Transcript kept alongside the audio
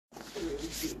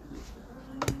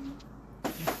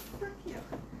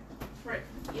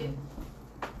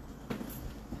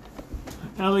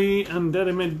Eli and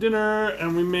Daddy made dinner,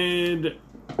 and we made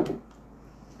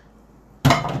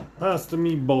pasta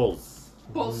meatballs.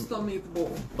 Pasta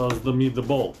meatball. Pasta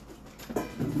meatball.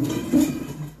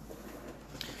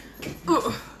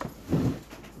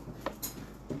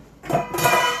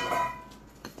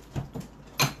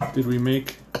 Did we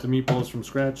make the meatballs from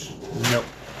scratch? No.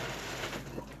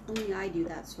 Only I do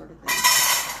that sort of thing.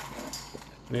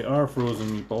 They are frozen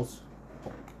meatballs.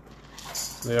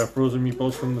 They are frozen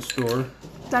meatballs from the store.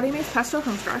 Daddy makes pesto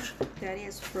from scratch. Daddy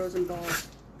has frozen balls.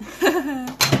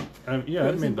 Yeah,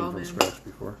 I've made them from scratch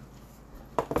before.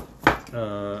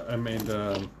 I made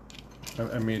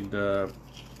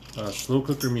slow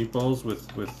cooker meatballs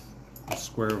with a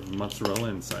square of mozzarella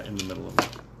inside in the middle of them.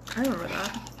 I remember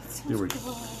that. They were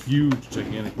huge,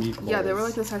 gigantic meatballs. Yeah, they were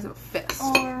like the size of a fist.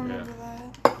 Oh, I remember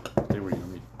that. They were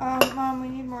yummy. Mom, we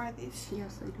need more of these.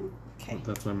 Yes, I do. Okay.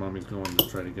 That's why Mommy's going to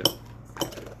try to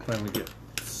finally get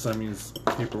Sammy's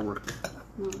paperwork.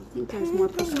 Well, I think there's more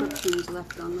prescriptions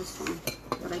left on this one,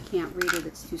 but I can't read it.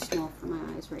 It's too small for my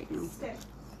eyes right now. Stay.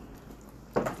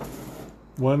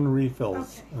 One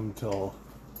refills until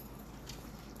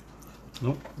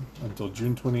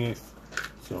June 28th.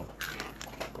 So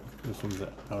this one's out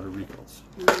of refills.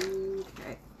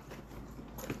 Okay.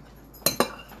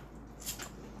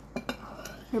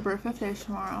 Your birthday is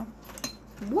tomorrow.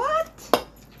 What?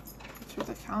 That's what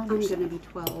the calendar I'm said. gonna be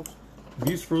 12.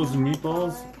 These frozen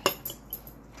meatballs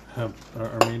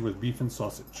are made with beef and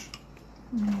sausage.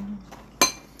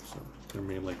 So they're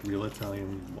made like real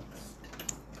Italian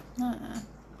meatballs.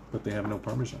 But they have no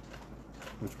Parmesan,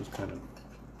 which was kind of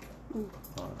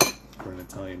odd for an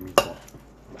Italian meatball.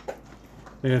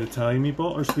 They had Italian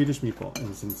meatball or Swedish meatball,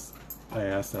 and since I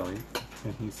asked Ellie,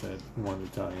 and he said he wanted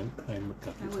Italian, I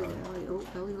got the Italian.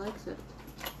 Ellie likes it.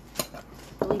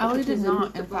 Ellie did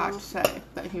not, in fact, say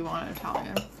that he wanted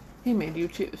Italian. He made you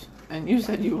choose, and you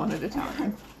said you wanted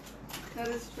Italian. That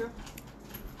is true.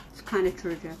 It's kind of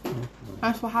true, Jackie.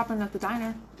 That's what happened at the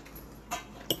diner.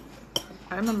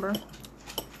 I remember.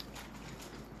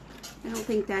 I don't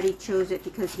think Daddy chose it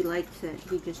because he likes it.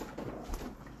 He just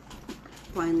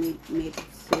finally made a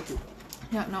decision.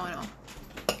 Yeah, no, I know.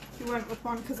 You went with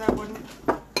one because I wouldn't.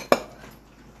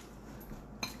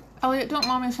 Elliot, don't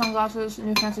mommy's sunglasses,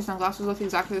 new fancy sunglasses, look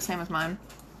exactly the same as mine?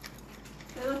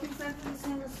 They look exactly the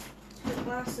same as your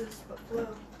glasses, but blue.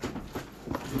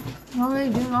 No, they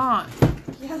do not.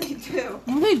 Yeah, they do.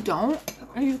 No, they don't.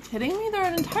 Are you kidding me? They're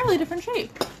an entirely different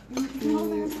shape. No,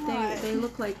 they're not. They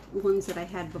look like ones that I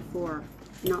had before,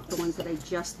 not the ones that I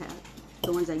just had.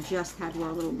 The ones I just had were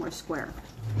a little more square.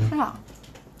 Yeah.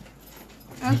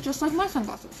 That's just like my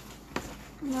sunglasses.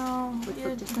 No, But for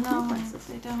no, different sunglasses.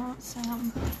 they don't,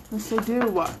 Sam. Yes, they do.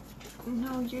 What?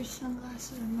 No, your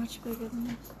sunglasses are much bigger than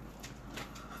this.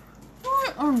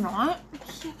 What? Or not?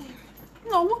 Yeah, they are.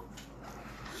 No.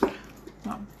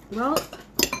 No. Well,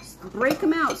 break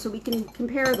them out so we can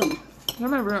compare them. They're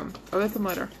in my room. I'll get them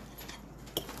later.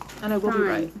 And I will be Fine.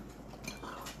 right.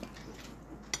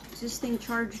 Is this thing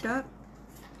charged up?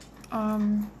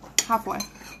 Halfway.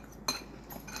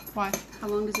 Why? How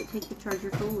long does it take to charge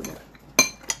your phone with it?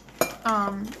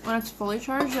 When it's fully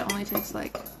charged, it only takes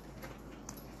like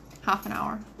half an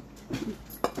hour.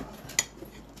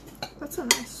 That's a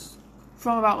nice.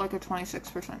 From about like a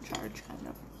 26% charge, kind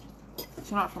of.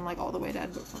 So not from like all the way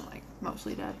dead, but from like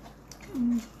mostly dead.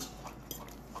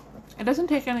 It doesn't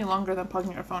take any longer than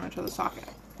plugging your phone into the socket.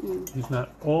 He's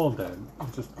not all dead,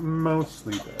 he's just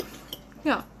mostly dead.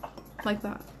 Yeah, like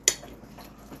that.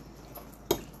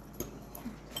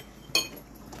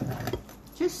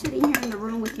 Just sitting here in the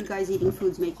room with you guys eating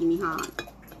food's making me hot.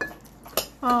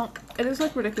 Well, it is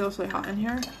like ridiculously hot in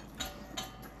here.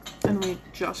 And we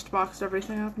just boxed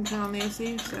everything up and turned on the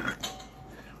AC, so.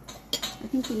 I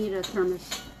think we need a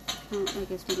thermos. Oh, I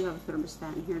guess we do have a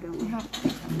thermostat in here, don't we? Yeah.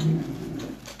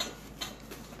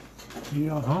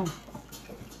 Yeah.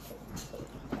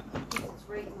 It's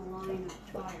right in the line of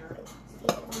fire.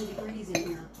 It's 81 degrees in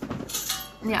here.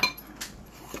 Yeah.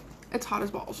 It's hot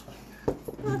as balls.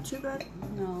 Not too bad.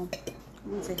 No, I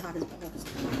wouldn't say hot as balls.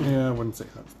 Yeah, I wouldn't say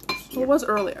hot. Well, it was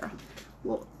earlier.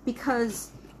 Well, because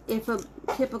if a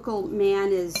typical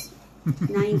man is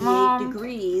 98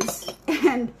 degrees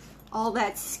and all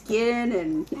that skin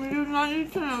and We do not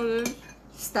need to know this.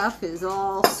 stuff is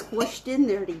all squished in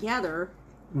there together,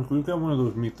 If we've got one of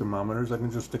those meat thermometers, I can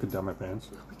just stick it down my pants.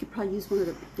 we could probably use one of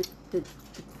the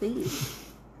things.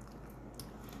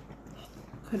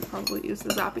 Could probably use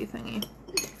the zappy thingy.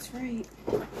 That's right.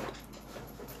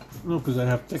 No, because I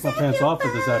have to take my pants off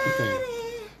with the zappy thing.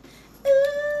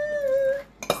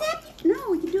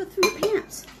 No, we can do it through your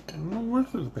pants. No, we're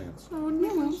through the pants. Oh,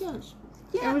 no, it does.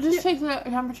 It would just take the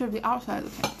temperature of the outside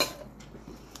of the tank.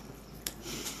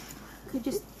 You could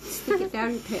just stick it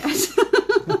down your pants.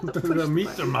 The meat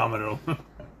thermometer. I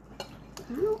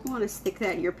don't want to stick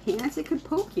that in your pants. It could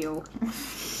poke you.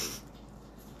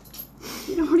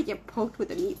 You don't want to get poked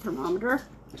with a meat thermometer.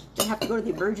 You have to go to the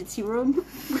emergency room.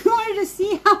 We wanted to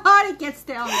see how hot it gets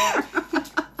down there.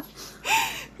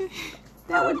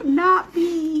 That would not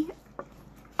be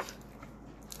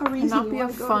a reason. Not be a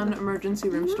fun emergency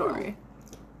room story.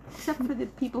 Except for the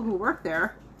people who work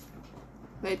there.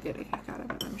 They'd get a kick out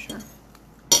of it, I'm sure.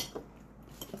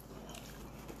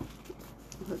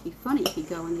 It would be funny if you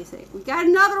go and they say, "We got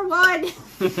another one."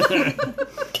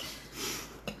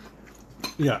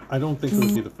 Yeah, I don't think it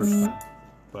would be the first time,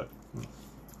 but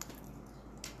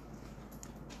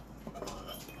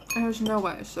There's no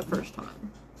way it's the first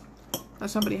time that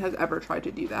somebody has ever tried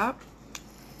to do that.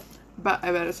 But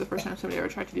I bet it's the first time somebody ever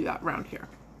tried to do that around here.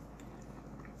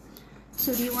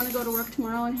 So do you want to go to work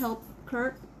tomorrow and help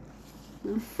Kurt?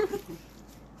 No?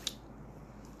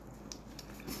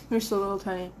 You're still a little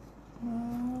tiny.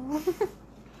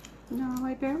 No,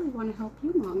 I barely want to help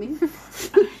you, Mommy.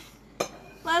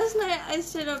 Last night I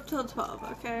stayed up till 12,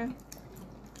 okay?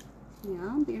 Yeah,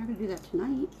 I'll be able to do that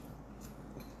tonight.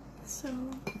 So...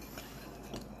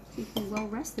 He'd be well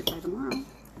rested by tomorrow.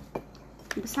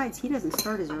 And besides, he doesn't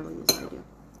start as early as I do.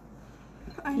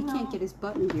 He can't get his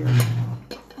butt in gear.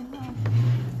 I know.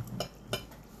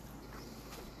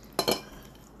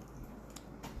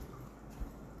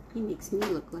 He makes me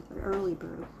look like an early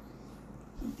bird.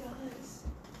 He does.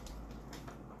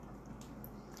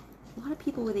 A lot of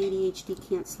people with ADHD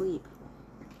can't sleep.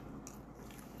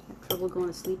 They have trouble going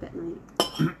to sleep at night.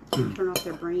 Turn off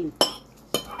their brain.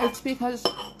 It's because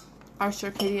our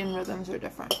circadian rhythms are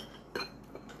different.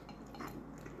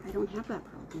 I don't have that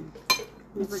problem.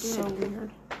 Never It's did. so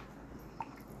weird.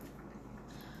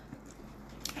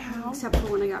 Except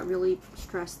for when I got really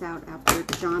stressed out after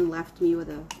John left me with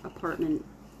an apartment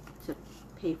to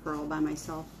pay for all by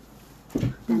myself.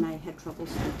 Then I had trouble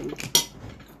sleeping.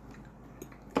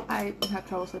 I have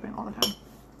trouble sleeping all the time.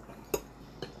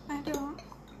 I don't.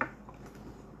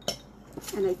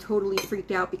 And I totally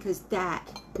freaked out because that,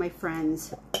 my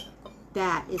friends,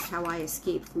 that is how I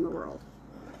escape from the world.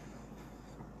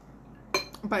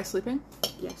 By sleeping?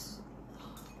 Yes.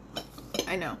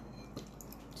 I know.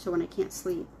 So when I can't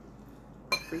sleep,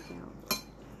 I freak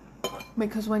out.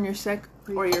 Because when you're sick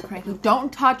or you're cranky,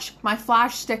 don't touch my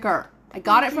flash sticker. I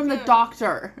got it from the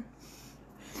doctor.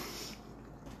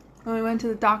 When we went to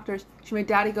the doctor's, she made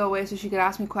Daddy go away so she could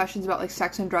ask me questions about like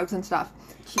sex and drugs and stuff.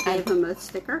 She gave him a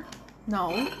sticker?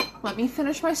 No, let me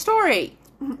finish my story,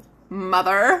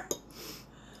 Mother.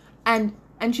 And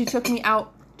she took me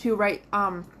out to write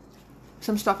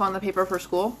some stuff on the paper for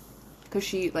school because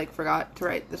she like forgot to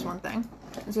write this one thing.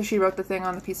 And so she wrote the thing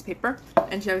on the piece of paper,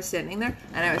 and I was standing there,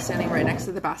 and I was standing right next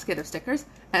to the basket of stickers,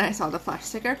 and I saw the flash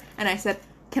sticker, and I said,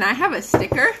 "Can I have a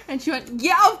sticker?" And she went,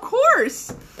 "Yeah, of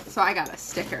course!" So I got a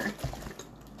sticker.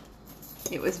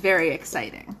 It was very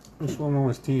exciting. this woman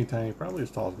was teeny tiny, probably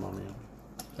as tall as Mommy.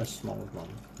 As small as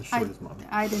Mommy. As short as Mommy.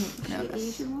 I didn't know Is she an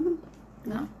this. Asian woman?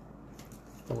 No.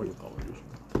 I wouldn't call her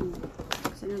Asian.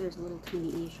 Because I know there's a little tiny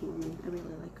Asian woman. I really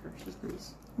like her. She's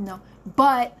nice. No.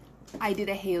 But I did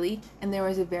a Haley, and there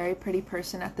was a very pretty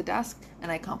person at the desk,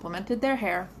 and I complimented their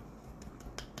hair.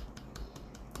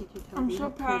 Did you tell I'm me so how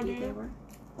proud pretty of they you. were?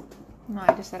 No,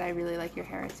 I just said I really like your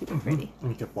hair. It's super pretty.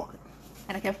 And you kept walking.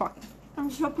 And I kept walking.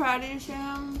 I'm so proud of you,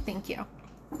 Sam. Thank you.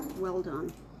 Well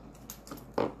done.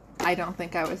 I don't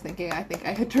think I was thinking. I think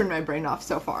I had turned my brain off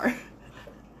so far.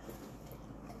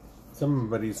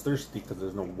 Somebody's thirsty because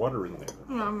there's no water in there.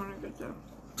 No, I'm gonna get there.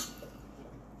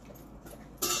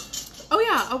 Oh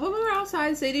yeah, when we were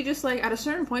outside, Sadie just like, at a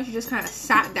certain point, she just kind of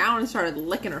sat down and started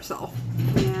licking herself.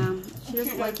 Yeah, she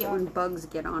doesn't like it when bugs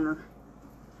get on her.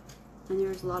 And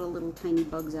there's a lot of little tiny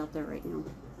bugs out there right now.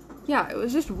 Yeah, it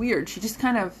was just weird. She just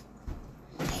kind of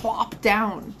plopped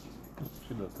down.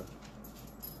 She does that.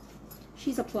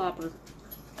 She's a plopper.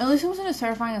 At least it wasn't as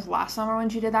terrifying as last summer when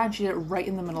she did that, and she did it right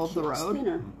in the middle of the road.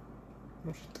 Spinner.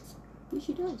 No, she doesn't. Yeah,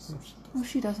 she does. No, she No,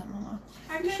 she doesn't, Mama.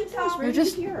 I Yeah, she can does. tell. Right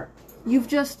just- here. You've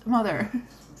just, Mother,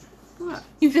 What?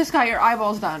 you've just got your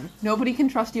eyeballs done. Nobody can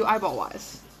trust you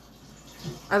eyeball-wise.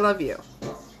 I love you,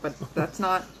 but that's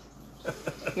not,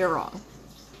 you're wrong.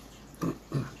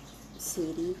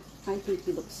 Sadie, I think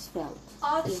you look svelte.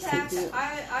 I'll Yes, check.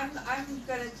 I do. I'm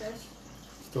good at this.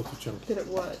 Still too chunky. Did it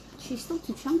what? She's still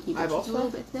too chunky, but Eyeball she's a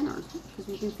little swell? bit thinner because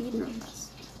we've been feeding her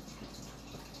less.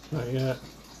 Not yet.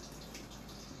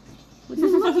 What are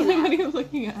you looking What are at? you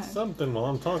looking at? Something while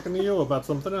I'm talking to you about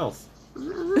something else.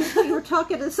 You were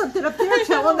talking to something up there,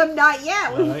 telling them not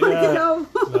yet. We Not want yet. to know.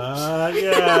 Not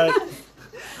yet.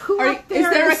 Who up Is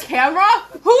there a camera?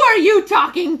 Who are you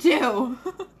talking to?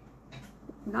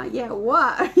 Not yet.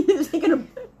 What? Is he gonna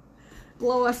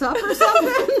blow us up or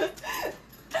something?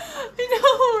 I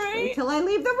know, right? Until I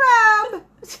leave the room.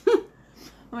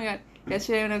 Oh my god.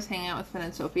 Yesterday when I was hanging out with Finn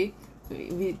and Sophie,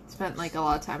 we spent like a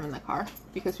lot of time in the car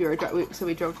because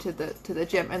we drove to the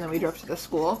gym and then we drove to the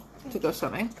school to go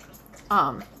swimming.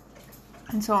 And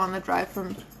so on the drive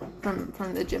from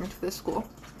the gym to the school,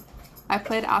 I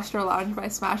played Astro Lounge by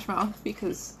Smash Mouth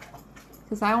because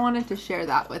I wanted to share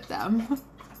that with them.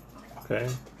 Okay.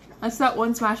 That's that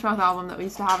one Smash Mouth album that we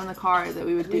used to have in the car that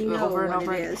we would do over and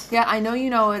over. It is. Yeah, I know you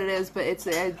know what it is, but it's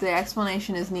the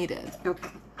explanation is needed. Okay.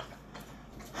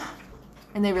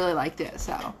 And they really liked it,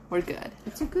 so we're good.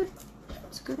 It's a good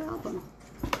album.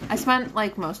 I spent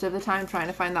like most of the time trying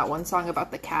to find that one song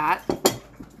about the cat,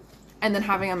 and then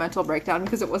having a mental breakdown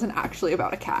because it wasn't actually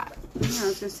about a cat. Yeah, I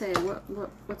was gonna say,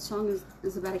 what song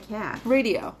is about a cat?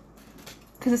 Radio,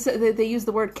 because they use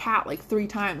the word cat like 3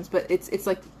 times, but it's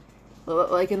like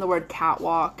in the word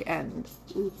catwalk and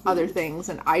other things,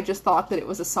 and I just thought that it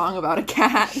was a song about a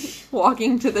cat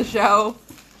walking to the show,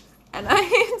 and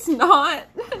it's not.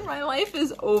 My life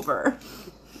is over.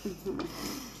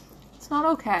 It's not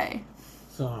okay.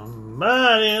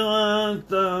 Somebody once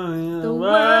told me The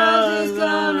world is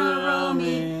gonna roll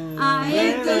me. I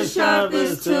ain't the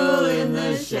sharpest tool in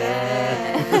the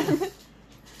shed.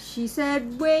 She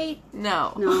said, wait.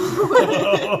 No.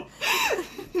 No.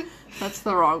 That's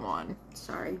the wrong one.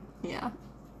 Sorry. Yeah.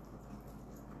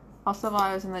 Also, while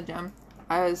I was in the gym,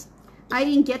 I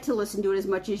didn't get to listen to it as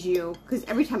much as you, because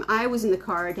every time I was in the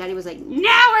car, Daddy was like, no,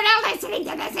 we're not listening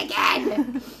to this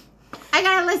again. I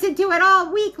gotta listen to it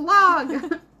all week long.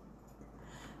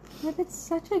 But it's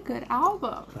such a good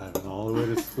album. driving all the way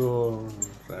to school.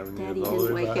 Driving Daddy all the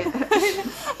didn't way like back. it.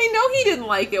 I know he didn't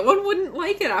like it. One wouldn't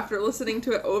like it after listening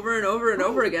to it over and over and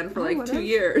over again for like 2 whatever.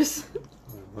 years.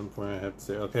 At one point I had to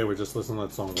say, okay, we're just listening to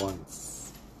that song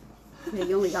once. Yeah,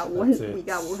 you only got one. That's it. We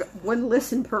got one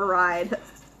listen per ride.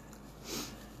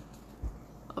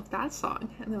 Of that song,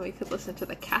 and then we could listen to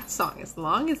the cat song as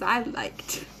long as I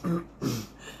liked.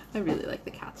 I really like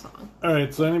the cat song.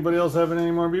 Alright, so anybody else having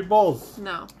any more meatballs?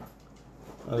 No.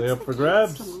 Are they up for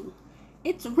grabs? Song.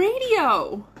 It's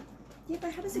radio! Yeah,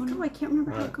 but how does it go? I can't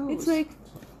remember how it goes. It's like,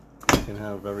 You can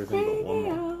have everything but one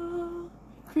more. radio,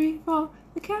 free fall,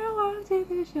 the cat walks to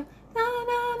the show, na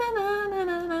na na na na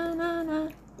na na na.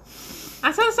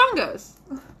 That's how the song goes.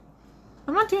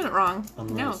 I'm not doing it wrong. I'm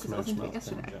No, not a because I listened to it Smash Mouth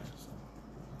yesterday. kind of guy, so.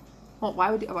 Well,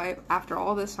 why, after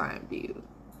all this time, do you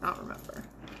not remember?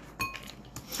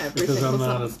 Every Because single I'm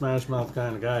not song. a Smash Mouth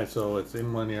kind of guy, so it's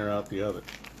in one ear, out the other.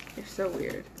 You're so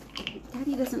weird.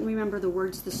 Daddy doesn't remember the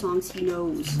words to the songs he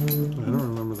knows. I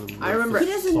don't remember the I remember- He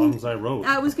doesn't- songs I wrote.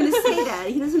 I was gonna say that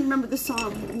he doesn't remember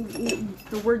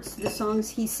the words to the songs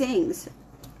he sings.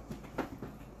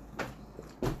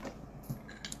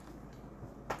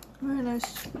 Very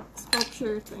nice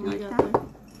sculpture thing I Like got that? there.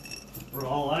 For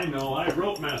all I know, I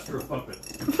wrote Master of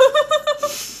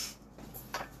Puppets.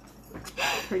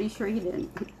 Pretty sure he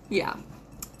didn't. Yeah.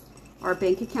 Our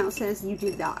bank account says you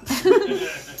did that.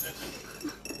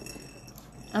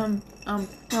 No,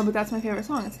 but that's my favorite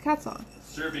song. It's a cat song.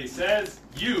 Survey says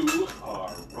you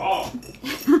are wrong.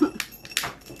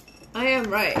 I am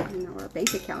right. No, our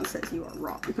bank account says you are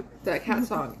wrong. That cat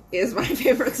song is my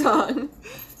favorite song.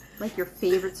 Like your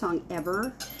favorite song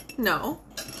ever? No.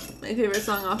 My favorite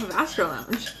song off of Astro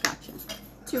Lounge. Gotcha.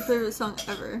 It's your favorite song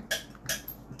ever.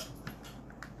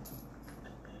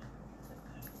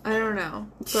 I don't know.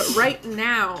 But right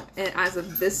now, and as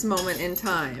of this moment in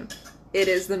time, it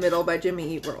is The Middle by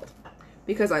Jimmy Eat World.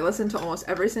 Because I listened to almost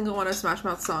every single one of Smash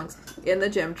Mouth's songs in the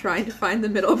gym trying to find The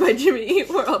Middle by Jimmy Eat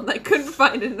World, and I couldn't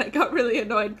find it, and I got really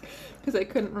annoyed because I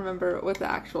couldn't remember what the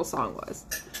actual song was.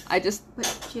 I just...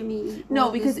 But Jimmy... No,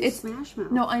 well, because this is it's... Smash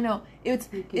Mouth. No, I know. It's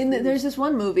confused. there's this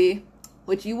one movie,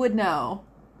 which you would know.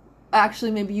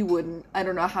 Actually, maybe you wouldn't. I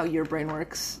don't know how your brain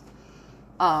works.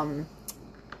 Who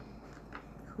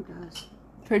does?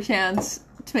 Perchance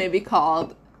to maybe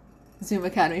called Zoom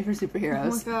Academy for Oh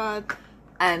Superheroes. my god.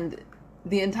 And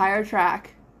the entire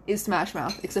track is Smash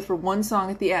Mouth, except for one song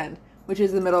at the end, which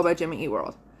is The Middle by Jimmy Eat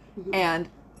World. Mm-hmm. And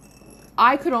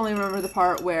I could only remember the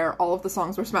part where all of the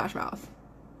songs were Smash Mouth.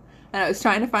 And I was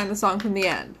trying to find the song from the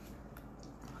end.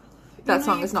 That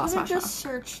song is not Smash I Mouth. just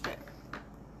searched it.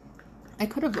 I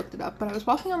could have looked it up, but I was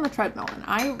walking on the treadmill, and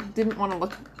I didn't want to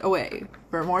look away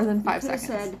for more than 5 You could have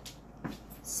seconds.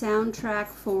 said soundtrack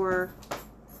for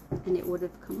and it would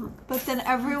have come up. But then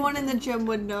everyone in the gym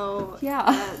would know Yeah.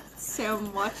 that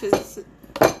Sam watches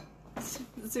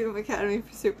Zoom Academy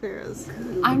for Superheroes.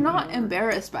 I'm not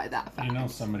embarrassed by that fact. You know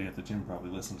somebody at the gym probably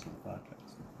listens to the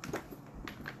podcast.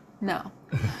 No.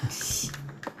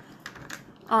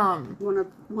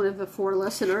 One of the 4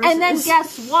 listeners. And then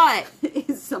guess what?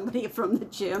 Is somebody from the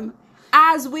gym.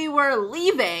 As we were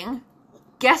leaving,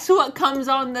 guess what comes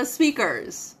on the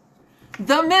speakers?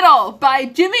 The Middle by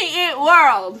Jimmy Eat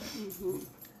World. Mm-hmm.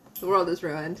 The world is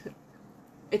ruined.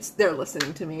 They're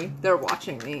listening to me. They're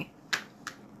watching me.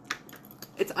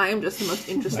 I am just the most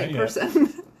interesting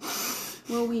person.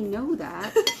 Well, we know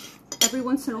that. Every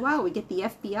once in a while we get the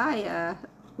FBI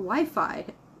Wi-Fi.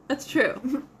 That's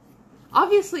true.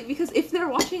 Obviously, because if they're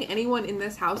watching anyone in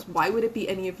this house, why would it be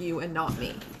any of you and not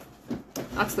me?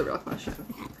 That's the real question.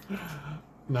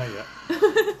 Not yet.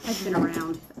 I've been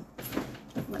around.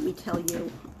 Let me tell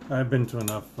you. I've been to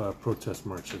enough protest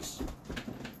marches.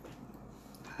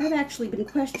 I've actually been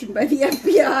questioned by the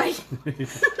FBI.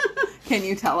 Can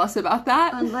you tell us about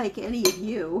that? Unlike any of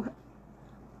you,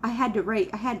 I had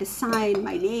to sign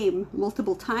my name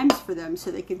multiple times for them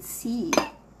so they could see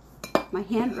my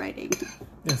handwriting.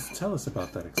 Yes, tell us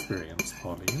about that experience,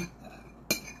 Pauline.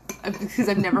 Because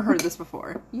I've never heard this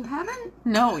before. You haven't?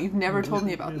 No, you've never told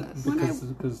me about this.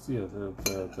 Because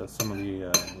some of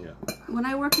the When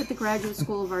I worked at the Graduate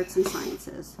School of Arts and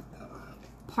Sciences,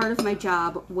 part of my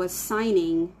job was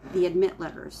signing the admit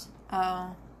letters.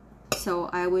 Oh. So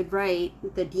I would write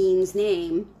the dean's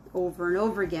name over and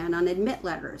over again on admit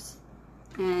letters.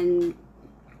 And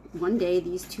one day,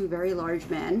 these 2 very large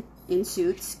men in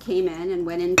suits came in and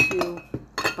went into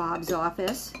Bob's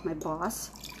office, my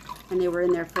boss, and they were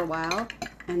in there for a while.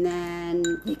 And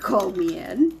then they called me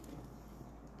in,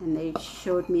 and they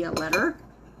showed me a letter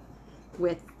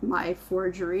with my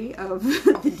forgery of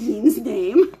the dean's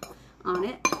name on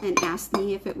it and asked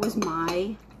me if it was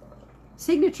my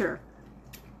signature.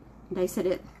 And I said,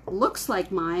 it looks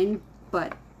like mine,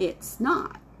 but it's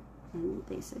not. And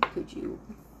they said, could you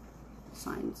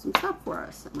sign some stuff for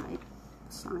us? And I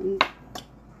signed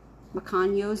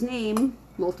Macanio's name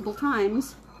multiple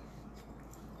times.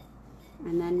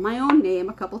 And then my own name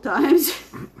a couple times.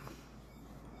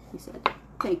 He said,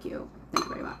 thank you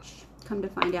very much. Come to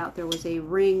find out, there was a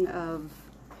ring of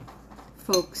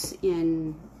folks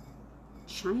in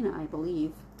China, I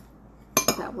believe,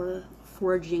 that were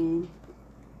forging.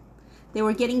 They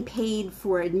were getting paid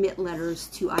for admit letters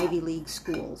to Ivy League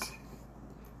schools.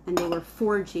 And they were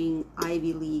forging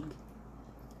Ivy League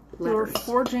letters. They were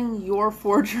forging your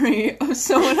forgery of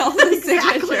someone else's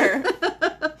signature.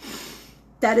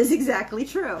 That is exactly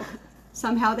true.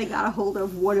 Somehow they got a hold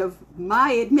of one of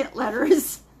my admit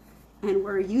letters and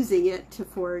were using it to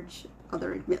forge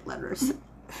other admit letters.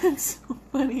 That's so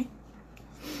funny.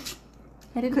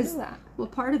 I didn't know that. Well,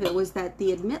 part of it was that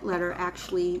the admit letter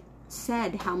actually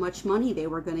said how much money they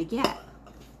were going to get.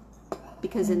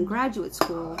 Because in graduate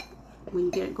school, when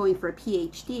you get going for a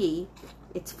PhD,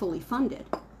 it's fully funded.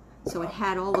 So it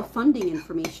had all the funding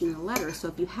information in the letter. So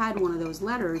if you had one of those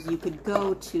letters, you could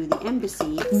go to the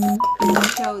embassy and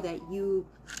show that you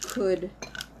could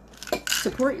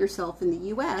support yourself in the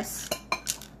U.S.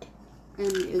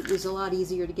 And it was a lot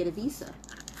easier to get a visa.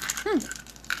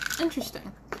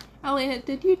 Interesting. Elliot,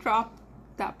 did you drop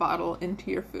that bottle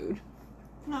into your food?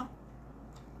 No.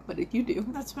 What did you do?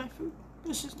 That's my food.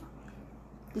 This is not.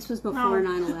 This was before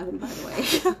 9/11, by the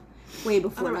way. Way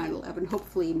before 9/11.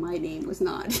 Hopefully my name was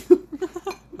not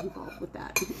involved with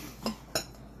that.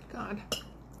 God.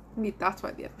 Maybe that's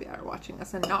why the FBI are watching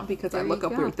us, and not because There I look you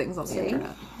up go. weird things on the See?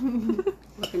 internet.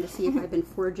 Looking to see if I've been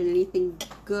forging anything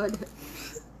good.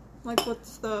 Like,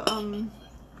 what's the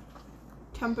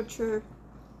temperature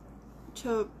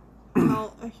to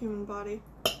melt a human body?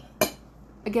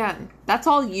 Again, that's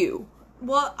all you.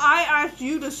 Well, I asked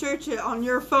you to search it on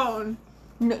your phone.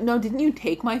 No, didn't you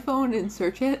take my phone and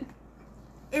search it?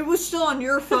 It was still on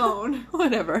your phone.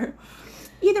 Whatever.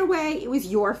 Either way, it was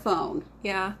your phone.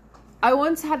 Yeah. I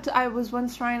was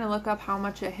once trying to look up how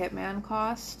much a hitman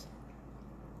cost.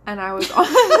 And I was on...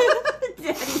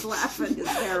 Daddy's laughing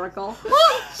hysterical.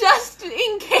 Well, just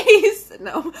in case.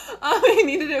 No. I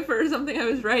needed it for something I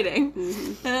was writing.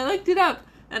 Mm-hmm. And I looked it up.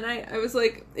 And I was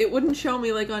like, it wouldn't show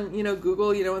me, like, on, Google,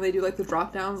 when they do, like, the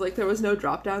drop-downs. Like, there was no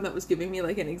drop-down that was giving me,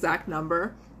 like, an exact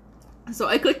number. So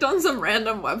I clicked on some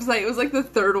random website. It was, like, the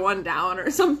third one down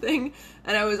or something.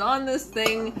 And I was on this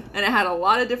thing, and it had a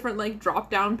lot of different, like,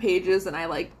 drop-down pages. And I,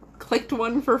 like, clicked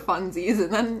one for funsies,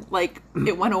 and then, like,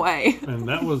 it went away. And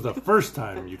that was the first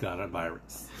time you got a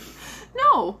virus.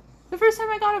 No. The first time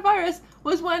I got a virus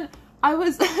was when I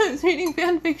was reading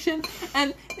fan fiction,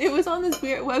 and it was on this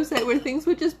weird website where things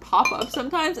would just pop up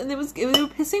sometimes, and they were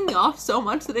pissing me off so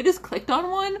much that I just clicked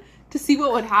on one to see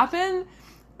what would happen,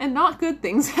 and not good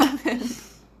things happened.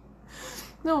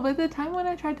 No, but the time when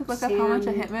I tried to look up how much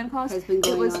a hitman cost, has been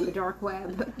going on the dark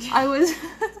web. I was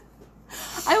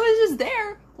just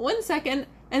there 1 second,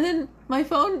 and then my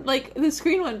phone, like, the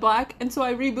screen went black, and so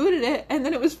I rebooted it, and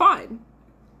then it was fine.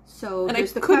 So and I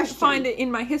couldn't find it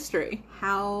in my history.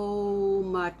 How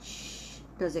much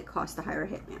does it cost to hire a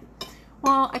hitman?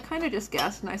 Well, I kind of just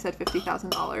guessed, and I said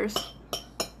 $50,000.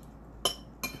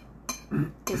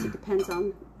 Guess it depends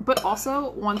on. But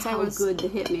also, how good the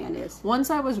hitman is. Once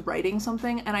I was writing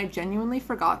something, and I genuinely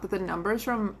forgot that the numbers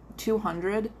from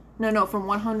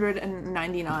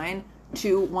 199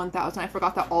 to 1,000, I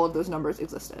forgot that all of those numbers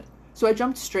existed. So I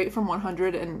jumped straight from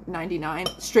 199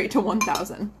 straight to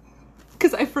 1,000.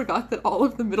 Because I forgot that all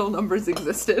of the middle numbers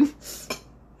existed.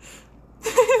 Okay,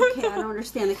 I don't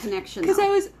understand the connection. Because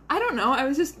I don't know, I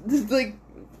was just, like,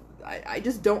 I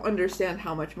just don't understand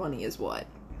how much money is what.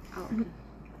 Oh.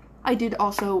 I did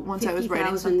also, once I was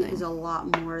writing something. 50,000 is a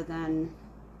lot more than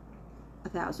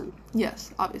 1,000.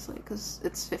 Yes, obviously, because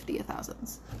it's 50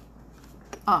 thousands.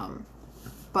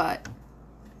 But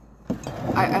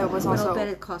I was also... I bet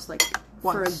it costs, like,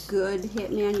 for a good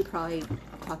hitman, you're probably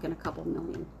talking a couple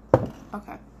million.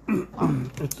 Okay.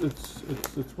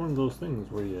 It's one of those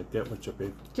things where you get what you pay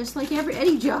for. Just like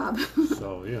any job.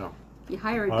 So, you know. You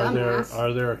hire a dumbass.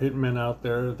 Are there hitmen out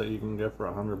there that you can get for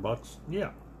 $100?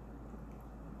 Yeah.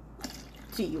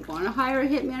 Do you want to hire a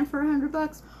hitman for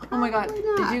 $100? Oh my god. Probably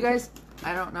not. Did you guys...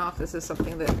 I don't know if this is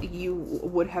something that you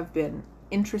would have been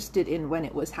interested in when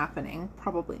it was happening.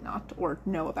 Probably not. Or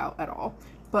know about at all.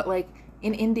 But, like,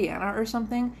 in Indiana or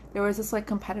something, there was this, like,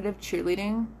 competitive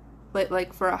cheerleading.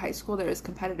 Like, for a high school, there was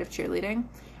competitive cheerleading.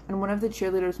 And one of the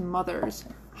cheerleaders' mothers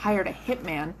hired a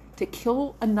hitman to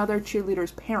kill another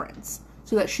cheerleader's parents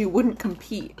so that she wouldn't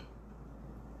compete.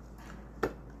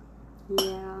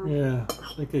 Yeah. Yeah,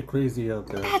 they get crazy out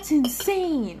there. That's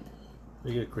insane.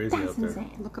 They get crazy out there. That's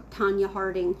insane. Look up Tanya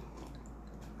Harding.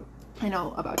 I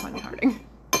know about Tanya Harding.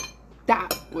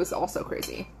 That was also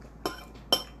crazy.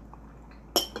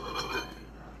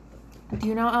 Do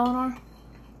you know Eleanor?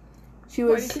 She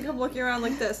was... Why do you think I'm looking around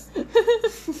like this?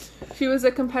 She was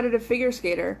a competitive figure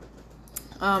skater.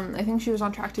 I think she was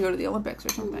on track to go to the Olympics or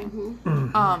something.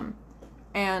 Mm-hmm.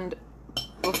 And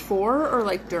before or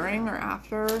like during or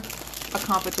after a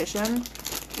competition.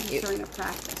 During a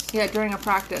practice. Yeah, during a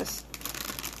practice.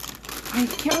 I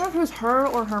can't remember if it was her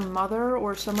or her mother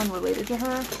or someone related to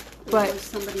her. But it was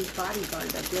somebody's bodyguard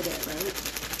that did it,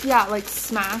 right? Yeah, like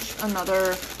smashed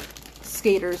another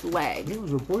skater's leg. It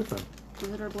was her boyfriend. Was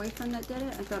it her boyfriend that did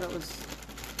it? I thought it was...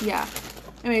 Yeah.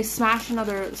 Anyway, smashed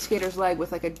another skater's leg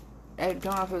with like a... I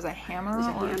don't know if it was a hammer. It was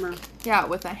a hammer. Yeah,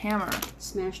 with a hammer.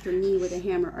 Smashed her knee with a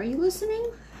hammer. Are you listening?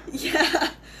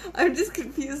 Yeah. I'm just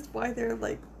confused why they're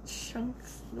like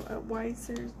chunks. Why is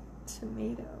there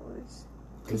tomatoes?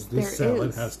 Because this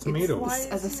salad has tomatoes.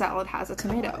 The salad has a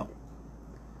tomato.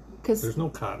 Because there's no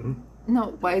cotton.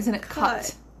 No, why isn't it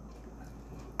cut?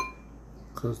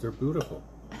 Because they're beautiful.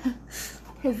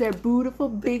 Because they're beautiful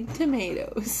big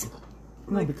tomatoes.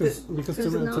 No, because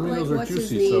tomatoes like, are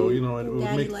juicy, so you know it would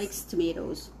Daddy make. likes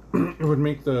tomatoes. It would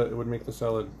make the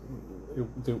salad.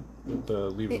 The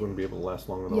leaves wouldn't be able to last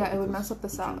long enough. Yeah, it would mess up the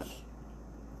salad. Juice.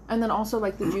 And then also,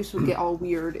 like, the juice would get all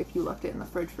weird if you left it in the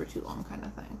fridge for too long, kind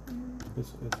of thing.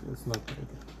 It's not good.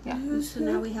 Yeah. So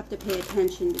now we have to pay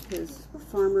attention because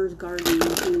farmers'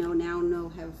 gardens, now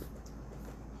have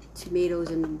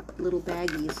tomatoes in little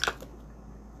baggies.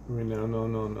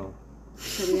 No.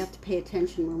 So we have to pay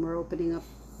attention when we're opening up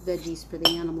veggies for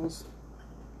the animals.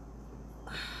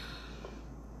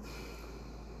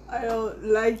 I don't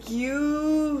like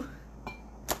you.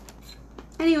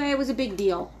 Anyway, it was a big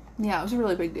deal. Yeah, it was a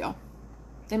really big deal.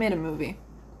 They made a movie.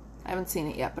 I haven't seen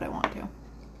it yet, but I want to.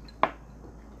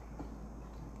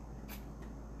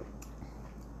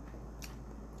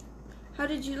 How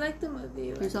did you like the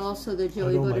movie? There's also the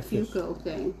Joey Buttafuoco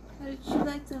thing. How did you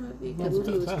like the movie? The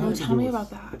movie was good. Tell me about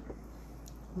that.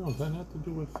 No, that had to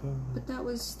do with... But that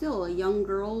was still a young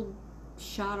girl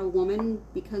shot a woman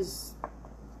because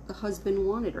the husband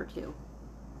wanted her to.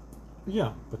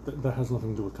 Yeah, but that has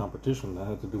nothing to do with competition. That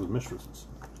had to do with mistresses.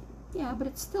 Yeah, but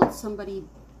it's still somebody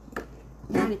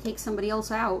trying to take somebody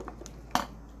else out.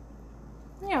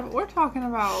 Yeah, but we're talking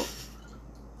about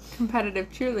competitive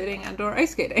cheerleading and or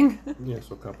ice skating. Yeah,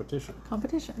 so competition.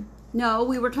 Competition. No,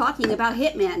 we were talking about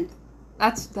hitmen.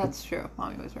 That's true.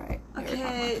 Mommy was right.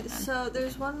 Okay, so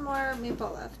there's one more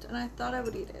meatball left, and I thought I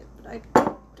would eat it, but I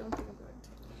don't think I'm going to.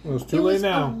 Well, it's too It late was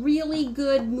now. a really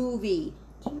good movie.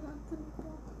 Do you want the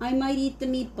meatball? I might eat the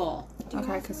meatball.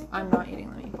 Okay, because I'm not eating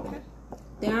the meatball. Okay.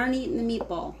 They aren't eating the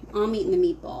meatball. I'm eating the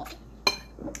meatball.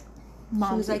 As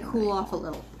soon as I cool off a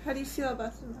little. How do you feel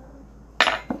about the movie?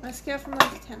 On a scale from 1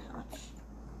 to 10, how much?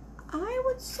 I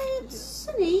would say it's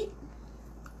an 8.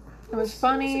 It was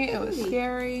funny. It was movie.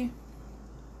 scary.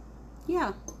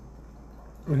 Yeah.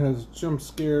 It has jump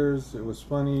scares. It was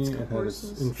funny. It had its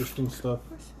horses. interesting stuff.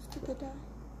 Horses, did they die?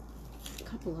 A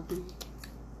couple of them.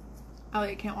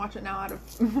 Elliot can't watch it now out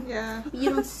of. Yeah. But you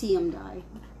don't see them die.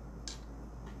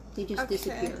 They just Okay.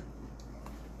 disappear.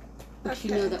 But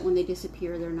you Okay. know that when they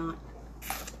disappear, they're not.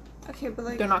 Okay, but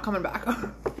like, They're not coming back.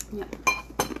 Yeah.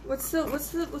 what's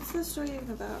the story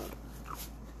even about?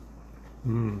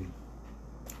 Hmm.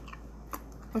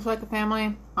 It's like a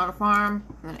family on a farm,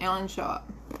 and then aliens show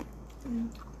up.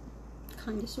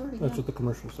 Kind of, sort of. That's Yeah. what the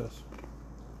commercial says.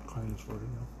 Kind of, sort of,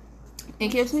 yeah. It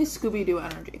gives me Scooby-Doo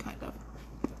energy, kind of.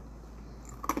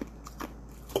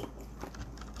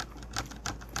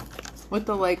 With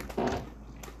the, like,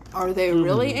 are they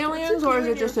really aliens, or is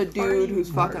it just a dude who's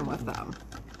fucking with them?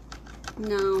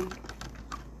 No.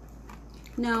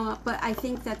 No, but I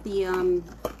think that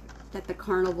the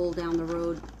carnival down the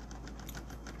road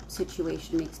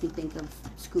situation makes me think of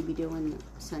Scooby-Doo in the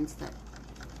sense that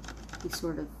he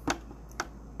sort of,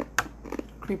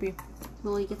 Creepy.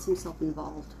 well, he gets himself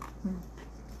involved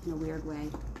in a weird way.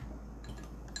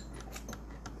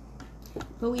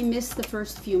 But we missed the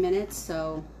first few minutes,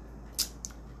 so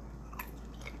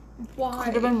Why?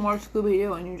 Could have been more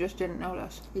Scooby-Doo, and you just didn't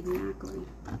notice. exactly.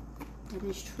 That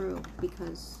is true,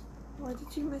 because Why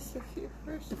did you miss the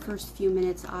first? the first few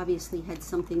minutes obviously had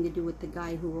something to do with the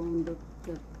guy who owned the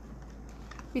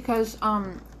Because,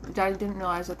 Daddy didn't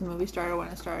realize that the movie started when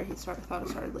it started. He thought it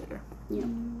started later. yeah.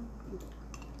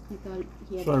 I thought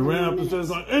he had So I 10 ran more up the stairs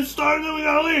minutes. like, it started, we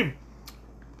gotta leave!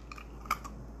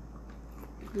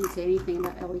 He didn't say anything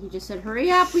about Ellie. He just said, hurry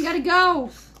up, we gotta go!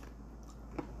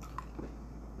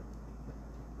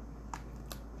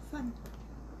 Fun.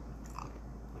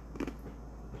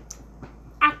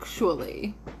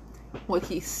 Actually, what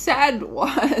he said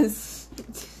was...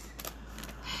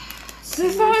 The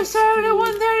fight started at 1:30,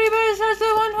 but it starts at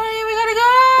 1:20, we gotta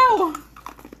go!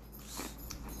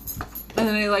 And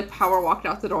then he, like, power walked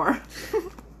out the door.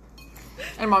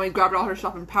 And Mommy grabbed all her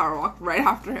stuff and power walked right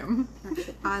after him.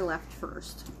 Actually, I left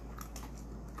first.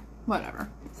 Whatever.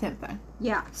 Same thing.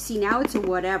 Yeah, see, now it's a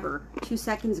whatever. 2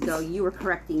 seconds ago, you were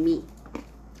correcting me.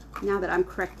 Now that I'm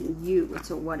correcting you, it's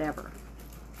a whatever.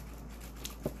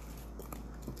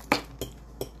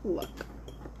 Look.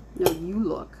 No, you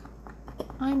look.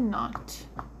 I'm not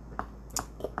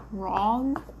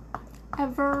wrong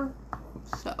ever.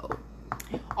 So.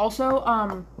 Also,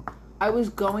 I was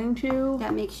going to...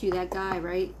 That makes you that guy,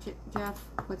 right, Jeff?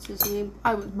 What's his name?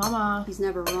 Mama. He's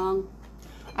never wrong.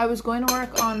 I was going to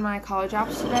work on my college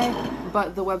apps today,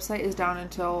 but the website is down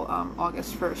until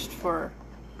August 1st for,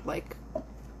 like,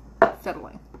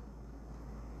 settling.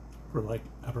 For like,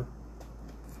 ever.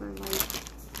 For, like,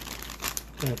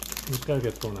 Yeah, it's gotta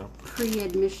get thrown out.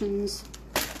 pre-admissions.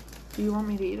 Do you want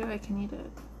me to eat it? I can eat it.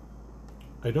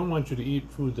 I don't want you to eat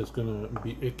food that's gonna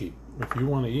be icky. If you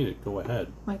want to eat it, go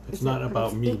ahead. Like, It's is not it- about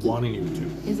it's me icky. wanting you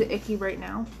to. Is it icky right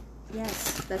now?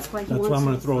 Yes, that's why he That's wants why I'm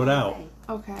gonna to throw it fly. out.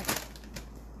 Okay.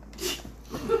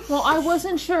 Well, I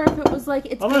wasn't sure if it was like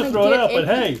it's I'm gonna gonna throw it get out, but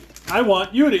icky. hey, I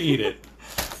want you to eat it.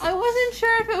 I wasn't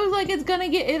sure if it was like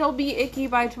it'll be icky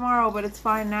by tomorrow, but it's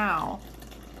fine now.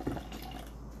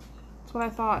 That's what I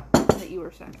thought that you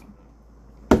were saying.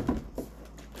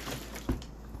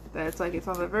 That it's like it's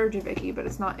on the verge of icky, but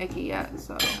it's not icky yet,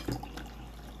 so.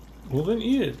 Well, then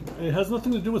eat it. It has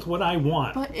nothing to do with what I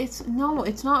want. But it's not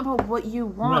about what you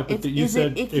Right, want. but It's you is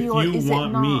said it icky if or you is want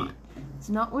it not? meat. It's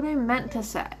not what I meant to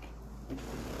say.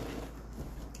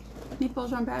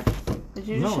 Meatballs aren't bad. Did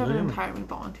you just No, shove they an aren't. entire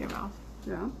meatball into your mouth?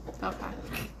 Yeah. Okay.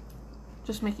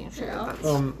 Just making sure Yeah. that's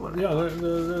what I Yeah,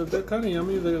 thought. they're kind of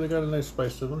yummy. They got a nice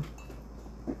spice to them.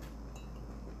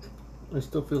 It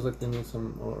still feels like they need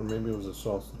some, or maybe it was a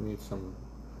sauce that needs some.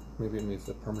 Maybe it needs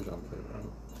the Parmesan flavor. I don't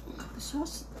know. The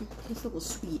sauce tastes a little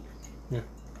sweet. Yeah.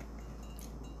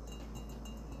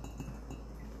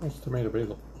 It's tomato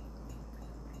basil.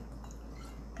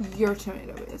 Your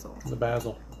tomato basil. The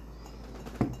basil.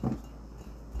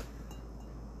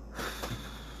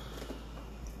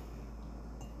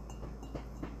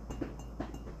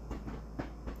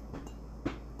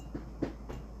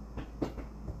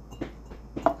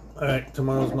 All right,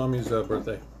 tomorrow's mommy's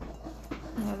birthday.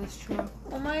 That is true.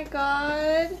 Oh my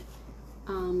god.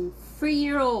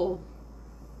 3-year-old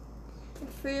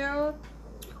 3-year-old.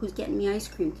 who's getting me ice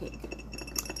cream cake.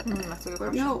 That's a good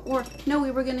Or, question. no,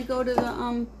 we were gonna go to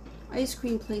the ice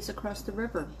cream place across the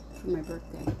river for my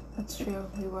birthday. That's true.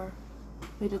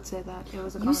 We did say that. It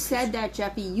was a You said that,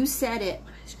 Jeffy. You said it.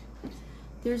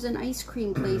 There's an ice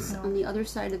cream place on the other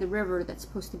side of the river that's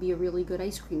supposed to be a really good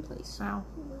ice cream place. Wow.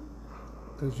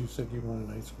 Because you said you wanted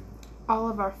ice cream. All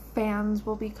of our fans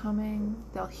will be coming.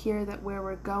 They'll hear that where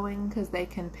we're going because they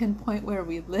can pinpoint where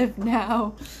we live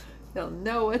now. They'll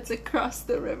know what's across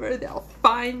the river. They'll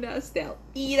find us. They'll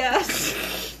eat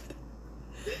us.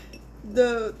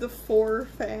 The 4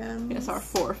 fans. Yes, our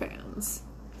 4 fans.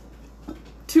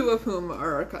 2 of whom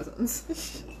are our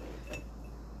cousins.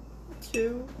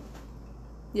 2.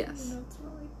 Yes. No, it's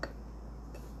not like.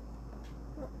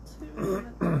 Not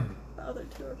 2. The other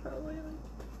 2 are probably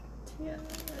like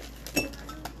 10.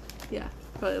 Yeah,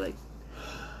 probably like.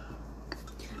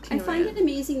 I find it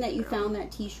amazing that you found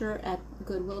that T-shirt at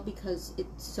Goodwill because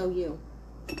it's so you.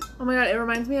 Oh my god, it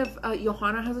reminds me of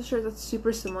Johanna has a shirt that's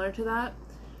super similar to that.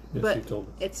 Yes, but you told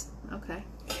us. it's okay.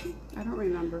 I don't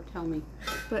remember. Tell me.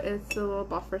 But it's the little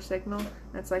buffer signal.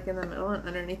 It's like in the middle, and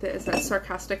underneath it is that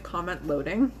sarcastic comment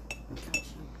loading. Gotcha.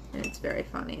 And it's very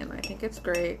funny, and I think it's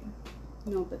great.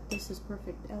 No, but this is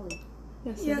perfect, Ellie.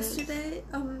 Yes,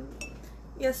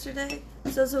 Yesterday,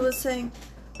 Zozo was saying,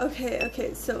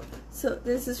 okay, so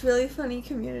there's this really funny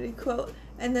community quote,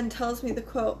 and then tells me the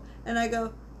quote, and I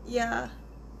go, yeah,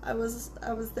 I was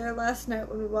there last night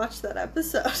when we watched that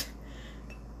episode.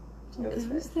 It was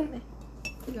very funny.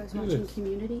 You guys watching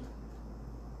Community?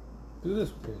 Do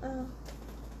this.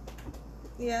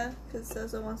 Yeah, because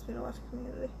Zozo wants me to watch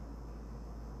Community.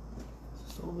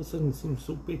 All of a sudden it seems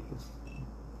so big.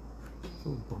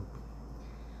 So bumpy.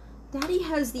 Daddy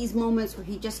has these moments where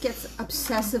he just gets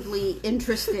obsessively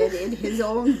interested in his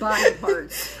own body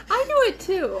parts. I do it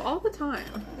too, all the time.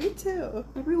 Me too.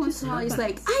 Every once in a while he's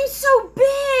like, I'm so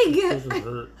big! It doesn't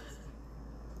hurt.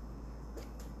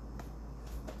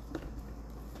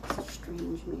 Such a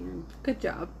strange man. Good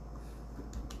job.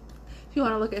 If you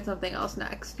want to look at something else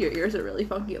next, your ears are really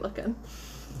funky looking.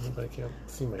 But I can't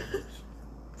see my ears.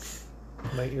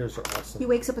 My ears are awesome. He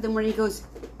wakes up in the morning and he goes,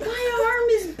 my arm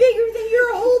is bigger than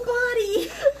your whole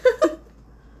body!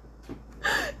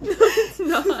 No, it's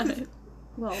not.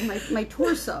 Well, my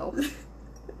torso.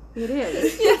 It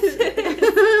is. Yes,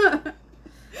 it is.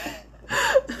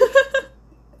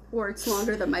 Or it's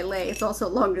longer than my leg. It's also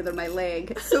longer than my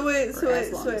leg. So wait, As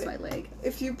long as my leg.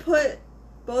 If you put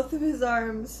both of his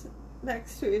arms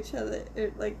next to each other,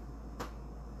 like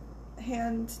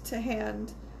hand to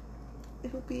hand,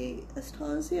 it'll be as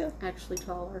tall as you. Actually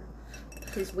taller.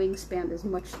 His wingspan is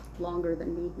much longer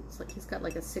than me. It's like he's got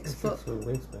like a 6 foot. 6 foot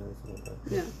wingspan. Isn't it?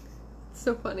 Yeah. It's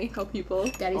so funny how people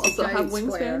Daddy's also a have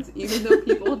giant square. wingspans, even though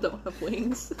people don't have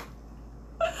wings.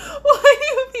 Why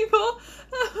do people?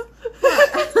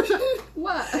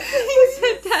 What? You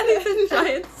said Daddy's a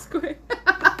giant square.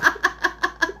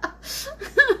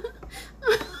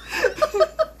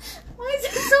 Why is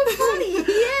it so funny?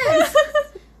 He is.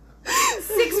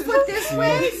 6 foot this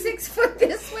way, 6 foot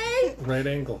this way. Right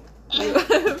angle.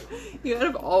 You out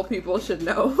of all people should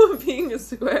know what being a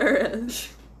square is.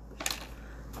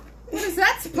 What is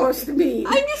that supposed to mean?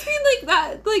 I just mean like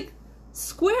that, like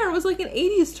square was like an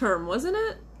 80s term, wasn't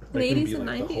it? In the I can 80s be and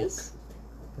like the 90s. Hulk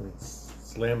and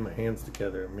slam my hands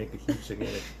together and make a huge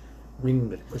gigantic ring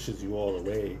that pushes you all the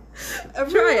way.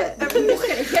 Try it. I'm just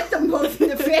gonna hit them both in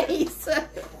the face.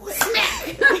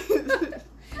 Smack!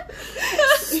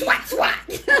 Swat, swat!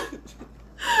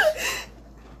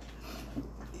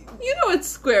 You know what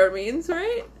square means,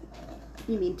 right?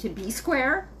 You mean to be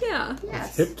square? Yeah.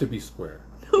 Yes. It's hip to be square.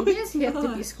 It is hip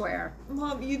to be square.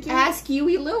 Mom, you do. Ask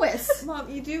Huey Lewis. Mom,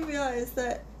 you do realize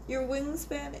that your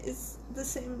wingspan is the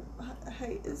same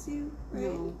height as you,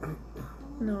 right? No.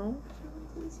 No.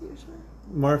 Usually.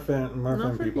 Marfan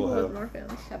Not for people with have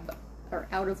Marfans. Are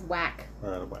out of whack.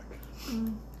 are out of whack.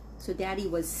 So Daddy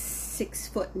was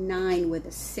 6'9" with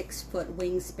a 6 foot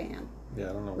wingspan. Yeah,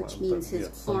 I don't know Which why, means but his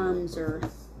yeah, somewhat, arms but are-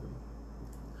 it's-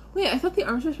 Wait, I thought the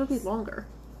arms were supposed to be longer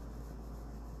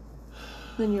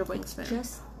than your wingspan.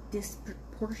 Just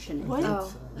disproportionate. What?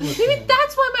 Oh. Look, Maybe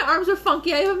that's why my arms are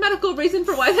funky. I have a medical reason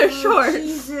for why they're short.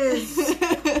 Jesus.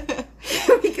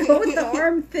 We go with the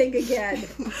arm thing again.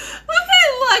 Okay,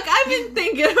 look, I've been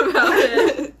thinking about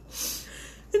it.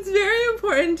 It's very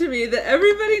important to me that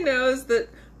everybody knows that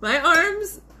my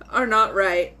arms are not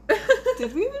right.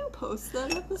 Did we even post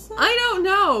that episode? I don't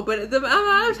know, but the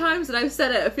amount of times that I've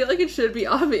said it, I feel like it should be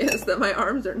obvious that my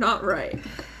arms are not right.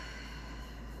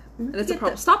 And it's a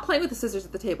problem. Stop playing with the scissors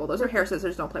at the table. Those are hair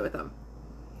scissors. Don't play with them.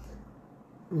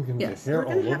 You can Yes. get hair We're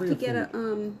all gonna have over to your get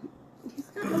food.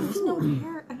 a There's no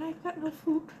hair, and I've got no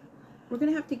food. We're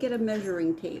gonna have to get a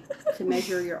measuring tape to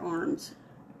measure your arms.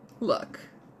 Look.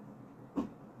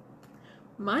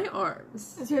 My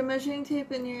arms. Is there a measuring tape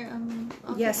in your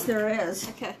okay. Yes, there is.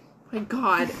 Okay. My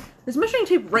God. There's measuring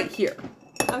tape right here.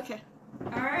 Okay.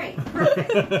 All right,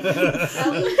 perfect. Ellie,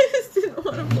 I just didn't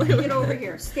want to play with get over it.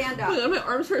 here. Stand Oh my up. God, my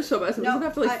arms hurt so bad, so I'm No, gonna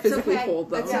have to like that's physically okay. hold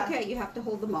them. That's okay. You have to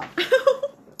hold them up.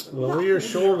 Lower your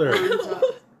shoulder. Arms up.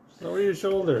 Lower your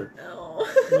shoulder. No.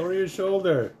 Lower your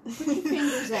shoulder. Put your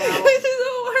fingers out. This is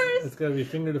the worst. It's gotta be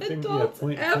finger to finger. Adults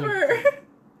point. ever.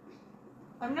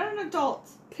 I'm not an adult.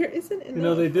 There isn't enough. You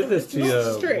know, they did this to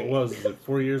you, Straight. what was it,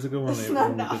 4 years ago when, It's they, not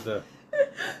when we enough. did the...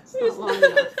 It's not long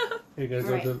enough. Hey guys,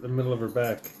 All right. the middle of her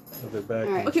back. Of their back.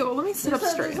 All right. Okay, well, let me sit up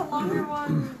straight. There's a longer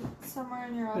one somewhere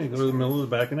in your Hey, office. go to the middle of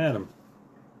the back and at him.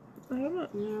 I don't know.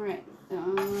 All right. I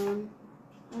don't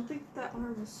think that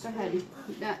arm is Go straight.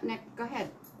 ahead. Neck. Go ahead.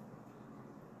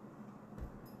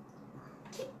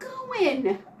 Keep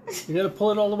going. You gotta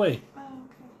pull it all the way. Oh,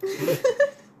 okay.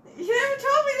 You never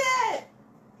told me that!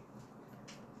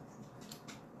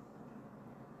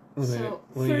 Okay, So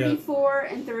what do you got? 34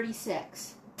 and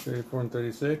 36. 34 and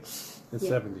 36 is Yeah.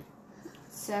 70.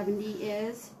 70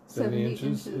 is 70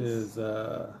 inches is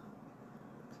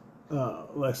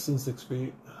less than 6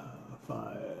 feet.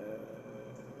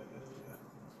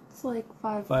 It's like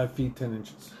 5. 5 feet 10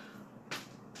 inches.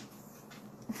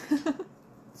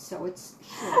 so it's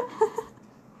short.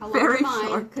 How long Very am I?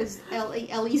 short. Because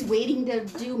Ellie's waiting to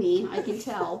do me. I can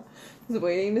tell. I was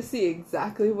waiting to see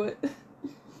exactly what.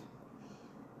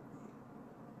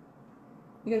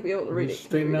 You gotta be able to read it. Can you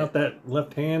Straighten read out that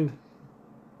left hand.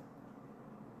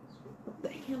 it? The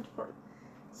hand part.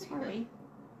 Sorry.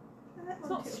 And that It's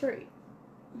one not too. straight.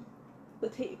 The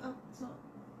tape. Oh. It's not.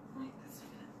 Wait, that's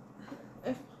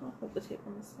I'll hold the tape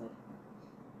on this side.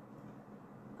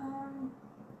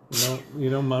 No, you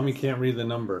know, mommy can't read the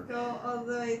number. Go all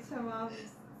the way to mom's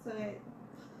side.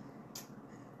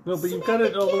 No, but you've got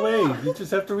it all the way. You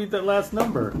just have to read that last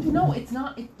number. No, it's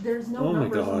not. There's no Oh my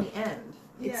numbers on God. the end.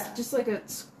 It's Yeah. just like a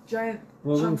giant.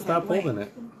 Well, then chunk of stop blank. holding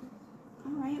it.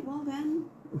 All right. Well then.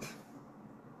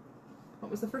 What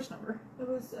was the first number? It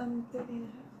was 30 and a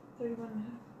half. 31 and a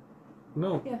half.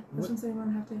 No. Yeah, this What? one's 31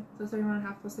 and a half too. So 31 and a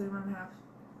half plus 31 and a half.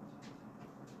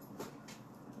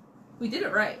 We did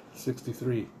it right.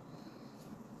 63.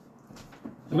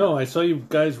 No, I saw you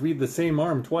guys read the same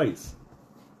arm twice.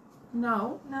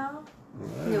 No. No?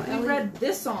 No, We Ellie. read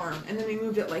this arm and then we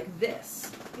moved it like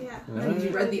this. Yeah. And you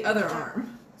read the other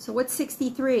arm. So what's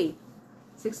 63?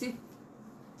 60.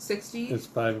 It's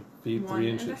 5 feet 3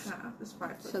 inches. 1.5 is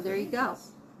 5 foot. So there you go.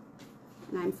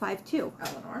 And I'm 5'2"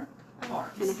 Eleanor.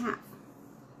 Arms. and a half.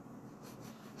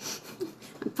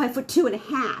 I'm 5'2" and a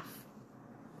half,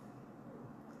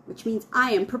 which means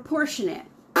I am proportionate.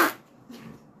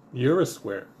 You're a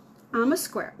square. I'm a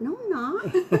square. No, I'm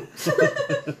not. You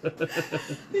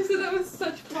said that with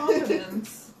such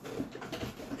confidence.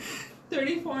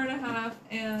 34 and a half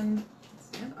and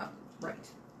stand up. Right.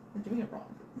 I'm doing it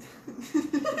wrong.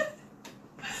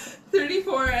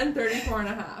 34 and 34 and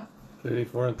a half.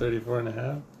 34 and 34 and a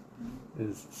half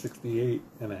is 68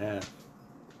 and a half.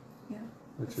 Yeah.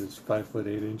 Which is 5 foot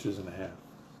 8 inches and a half.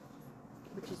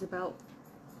 Which is about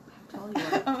how tall you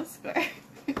are. I'm a square.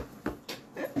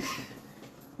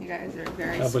 You guys are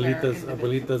very square individuals.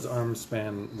 Abuelita's arm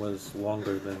span was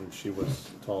longer than she was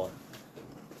taller.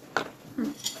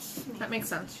 That makes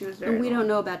sense. She was very. And we long. don't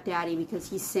know about Daddy because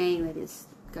he's saying that he's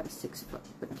got a 6 foot.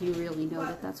 But do you really know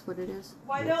that that's what it is?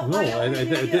 Why No, don't we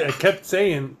do you? I kept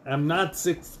saying I'm not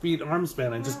 6 feet arm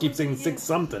span. I just keep saying Yeah. 6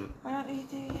 something, Why don't you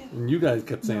do you? and you guys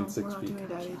kept saying No, 6 we're not feet. doing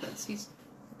Daddy this. He's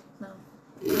no.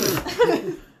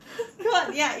 Come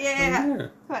on, yeah.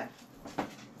 Here. Come on.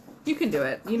 You can do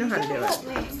it. You know how to do Help it.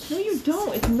 me. No, you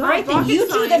don't. It's not. All right, then rocket you do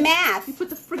the science. math. You put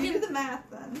the Do freaking. the math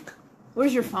then.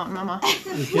 Where's your phone, Mama?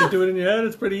 You can't do it in your head.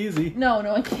 It's pretty easy. No,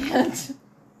 I can't.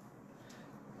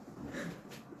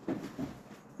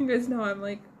 You guys know I'm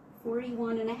like.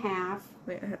 41 and a half.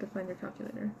 Wait, I had to find your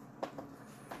calculator.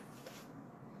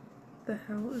 The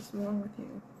hell is wrong with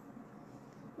you?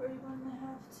 41 and a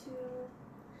half to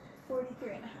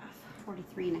 43 and a half.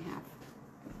 43 and a half.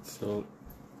 So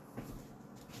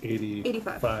 85,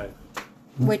 85.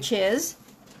 Which is?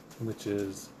 which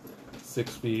is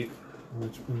 6 feet,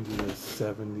 which brings you to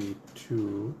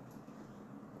 72.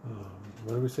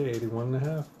 What did we say? 81 and a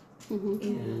half? Mm-hmm.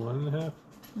 81 and a half?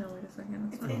 No, wait a second.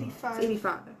 It's It's 85.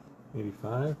 85.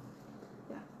 85?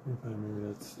 Yeah. 85, maybe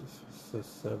that's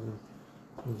 7.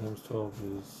 1 times 12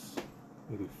 is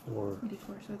 84.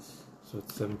 84, so it's So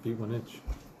it's 7 feet 1 inch.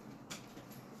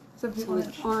 7 So people his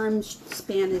inch. arm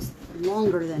span is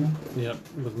longer than. Yep,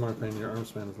 with Mark Payne, your arm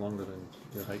span is longer than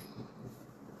your height.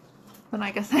 Then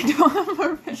I guess I don't have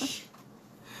more pants.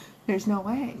 There's no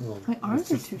way. Well, My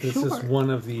arms are too this short. is one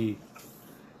of the.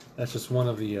 That's just one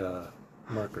of the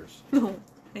markers. No,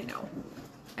 I know.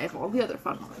 I have all the other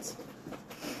fun ones.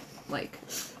 Like,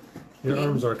 Your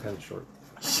arms are kind of short.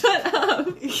 shut up.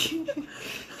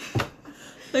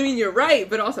 I mean, you're right,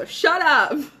 but also shut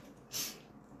up.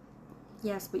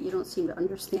 Yes, but you don't seem to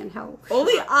understand how.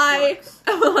 Only short I works.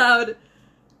 am allowed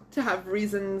to have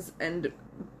reasons and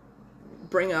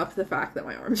bring up the fact that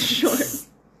my arms are short.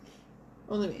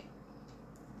 Only me.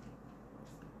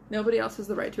 Nobody else has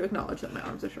the right to acknowledge that my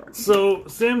arms are short. So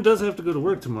Sam does have to go to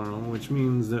work tomorrow, which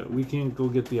means that we can't go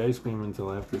get the ice cream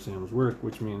until after Sam's work.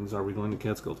 Which means, are we going to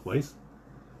Catskill twice,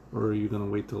 or are you going to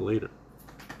wait till later?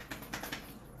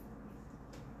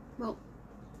 Well,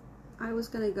 I was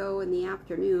going to go in the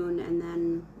afternoon, and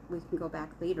then we can go back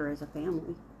later as a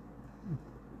family.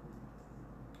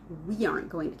 We aren't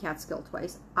going to Catskill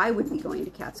twice. I would be going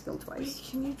to Catskill twice.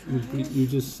 Can you You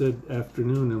just said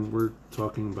afternoon, and we're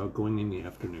talking about going in the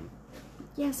afternoon.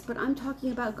 Yes, but I'm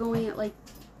talking about going at like.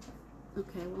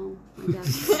 Okay, well, I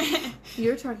guess.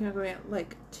 You're talking about going at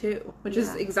like 2, which is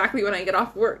Yeah. exactly when I get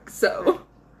off work, so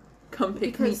come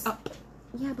pick Because- me up.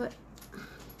 Yeah, but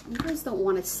you guys don't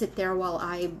want to sit there while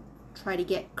I try to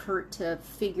get Kurt to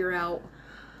figure out.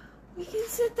 We can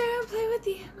sit there and play with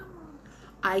the animals.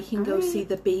 I can go see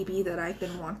the baby that I've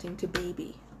been wanting to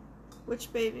baby.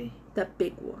 Which baby? The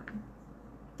big one.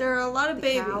 There are a lot of The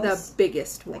babies. cow? The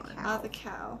biggest one. cow. The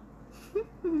cow.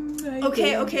 My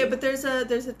Okay, baby. but there's a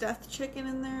death chicken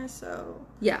in there, so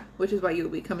Yeah, which is why you'll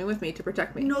be coming with me to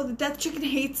protect me. no, the death chicken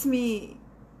hates me.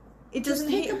 It Just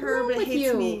doesn't take hate a her, broom but it with hates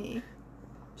you. me.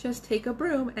 Just take a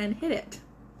broom and hit it.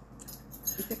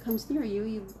 If it comes near you,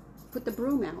 you put the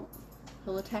broom out.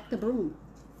 He'll attack the broom.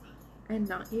 And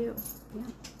not you. Yeah.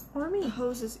 Or The me.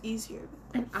 hose is easier.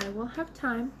 And I will have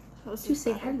time Hose to is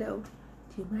say better. hello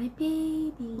to my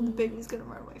baby. The baby's gonna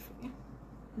run away from you.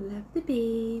 Love the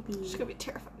baby. She's gonna be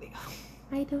terrified of you.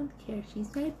 I don't care.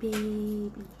 She's my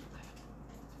baby.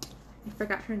 I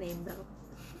forgot her name though.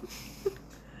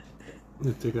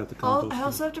 You take out the Oh, compost. I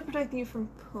also have to protect you from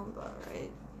Pumbaa,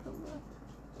 right? Pumbaa,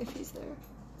 if he's there.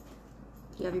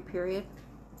 Do you have your period?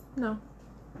 No.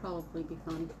 Probably be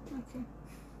fine. Okay.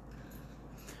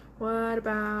 What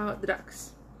about the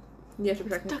ducks? You have to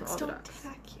protect me from Ducks all the don't ducks.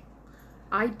 attack you.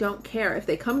 I don't care. If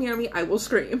they come near me, I will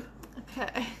scream.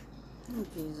 Okay. Oh,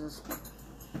 Jesus.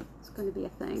 It's going to be a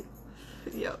thing.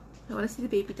 Yep. I want to see the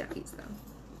baby duckies though.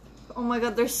 Oh my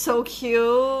god, they're so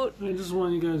cute. I just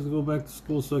want you guys to go back to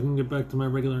school so I can get back to my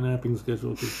regular napping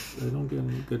schedule because I don't get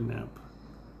any good nap.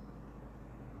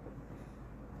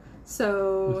 Just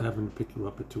So having to pick you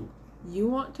up at 2. you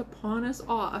want to pawn us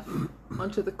off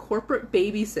onto the corporate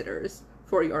babysitters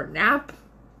for your nap?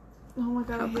 Oh my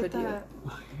god, How I hate could you? that.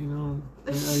 You know,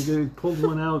 I pulled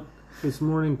one out this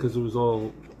morning because it was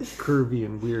all curvy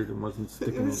and weird and wasn't It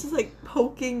sticking was in. just like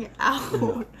poking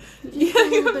out. Yeah,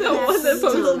 you're the one that's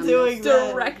Still doing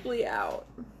that. directly out.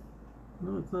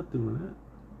 No, it's not doing that.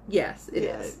 Yes, it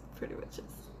Yeah, is. it pretty much is.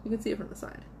 You can see it from the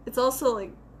side. It's also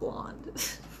like blonde.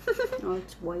 Oh,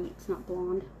 it's white. It's not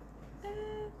blonde.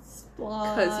 It's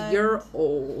blonde. Because you're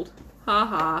old.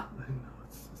 Haha. I know,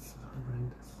 it's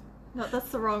horrendous. No, that's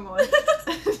the wrong one.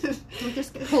 We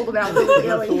just pulled it out.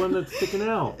 That's the one that's sticking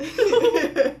out.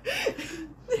 There's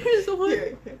one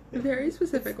Here. very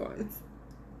specific one.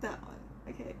 That one.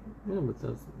 Okay. Yeah,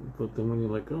 but then when you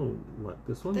let go, what,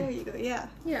 this one? There you go. Yeah.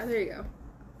 Yeah, there you go.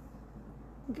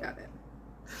 Got it.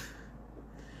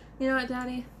 You know what,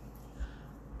 Daddy?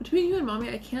 Between you and Mommy,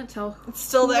 I can't tell who It's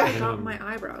still there. I got my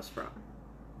eyebrows from.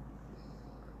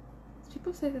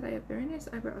 People say that I have very nice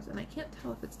eyebrows, and I can't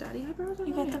tell if it's Daddy eyebrows or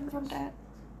You Mommy got them from eyebrows. Dad.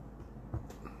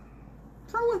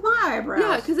 What's wrong with my eyebrows?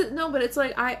 Yeah, because but it's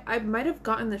like I might have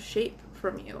gotten the shape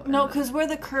from you. No, and because where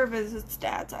the curve is, it's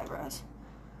Dad's eyebrows.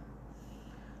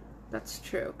 that's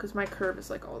true. Because my curve is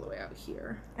like all the way out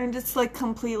here. And it's like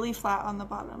completely flat on the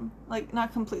bottom. Like,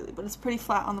 not completely, but it's pretty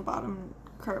flat on the bottom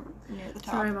curve near the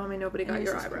top. Sorry, Mommy, nobody got And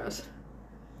your yours is eyebrows.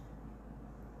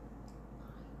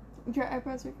 Your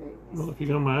eyebrows are great. Well, if you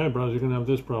got my eyebrows, you're going to have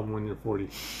this problem when you're 40.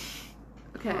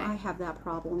 Okay. Well, I have that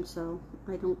problem, so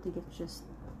I don't think it's just.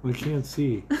 I can't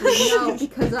see. No,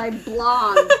 because I'm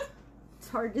blonde. It's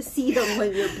hard to see them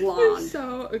when you're You're blonde.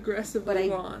 so aggressively But I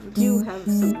blonde. do have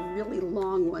some really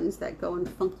long ones that go in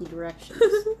funky directions.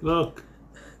 Look.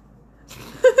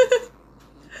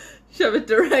 Shove it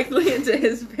directly into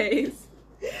his face.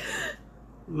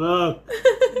 Look.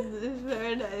 It's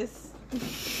very nice.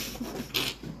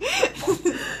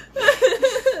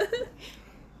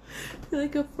 You're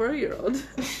like a 4-year-old.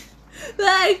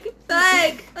 Look!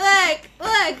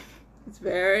 It's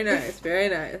very nice, very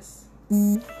nice.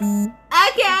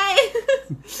 Okay.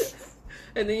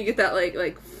 And then you get that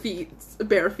like feet,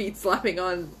 bare feet slapping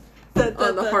on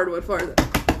the hardwood floor.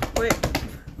 Wait.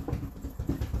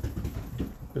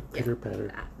 The pitter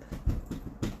patter.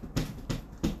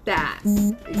 That.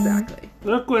 Exactly.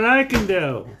 Look what I can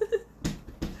do.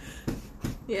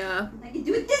 Yeah. I can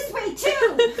do it this way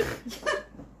too.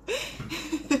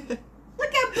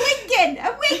 Look, I'm winking.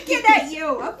 I'm winking at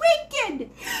you. I'm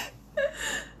winking.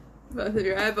 Both of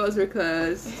your eyeballs were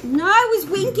closed. No, I was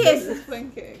winking.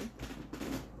 Winking.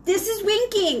 This is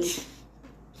winking.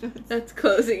 That's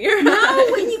closing your eyes. No,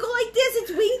 when you go like this,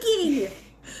 it's winking.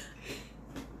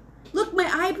 Look, my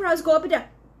eyebrows go up and down.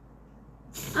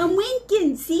 I'm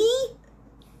winking, see?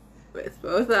 With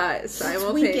both eyes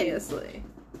simultaneously.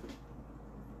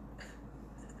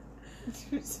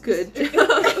 Good job. You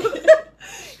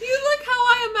look how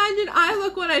I imagine I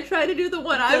look when I try to do the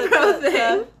one eyebrow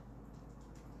thing.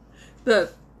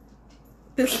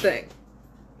 This thing.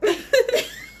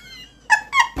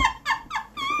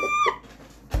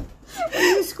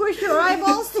 You squish your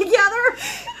eyeballs together?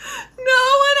 No,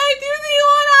 when I do the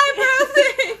one eyebrow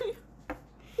thing.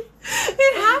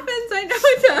 It happens, I know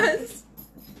it does.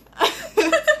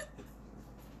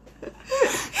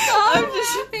 I'm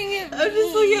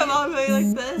just looking at mom going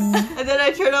like this, and then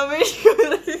I turn over and she goes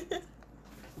like this.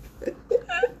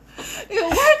 It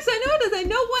works, I know it does. I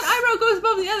know one eyebrow goes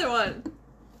above the other one.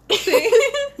 See?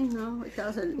 No, it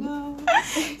doesn't. No.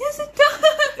 Yes, it does.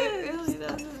 It really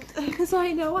doesn't. Because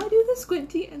I know I do the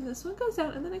squinty, and this one goes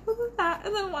down, and then it goes with that,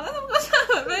 and then one of them goes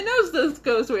down. My nose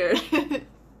goes weird.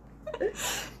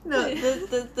 No,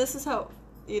 this is how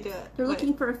you do it. They're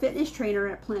looking for a fitness trainer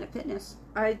at Planet Fitness.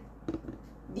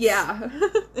 Yeah.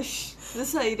 This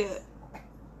is how you do it.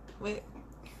 Wait.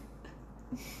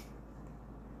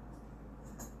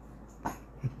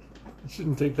 It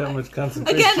shouldn't take that much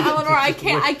concentration. Again, Eleanor, I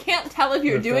can't tell if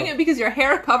you're doing it because your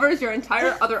hair covers your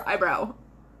entire other eyebrow.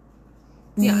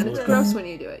 Yeah, and it's gross when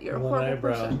you do it. You're a One horrible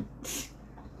eyebrow. person.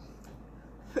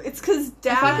 It's because If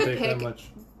I Dad. could Take that pick-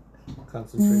 much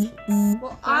concentration.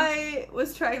 Well, I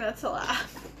was trying not to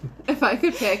laugh. If I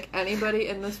could pick anybody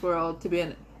in this world to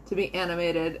be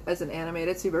animated as an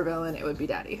animated supervillain, it would be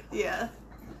Daddy. Yeah.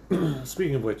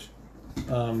 Speaking of which,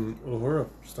 Uhura from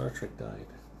Star Trek died.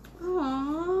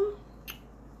 Aww.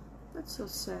 That's so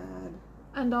sad.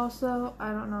 And also,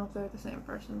 I don't know if they're the same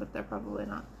person, but they're probably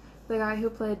not. The guy who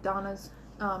played Donna's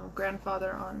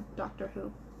grandfather on Doctor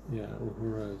Who. Yeah,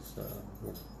 Uhura's.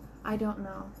 I don't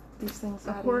know. These things.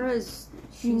 Ahura is,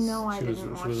 You know I She was-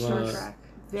 didn't she watch was Star one of- Trek.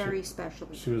 very special.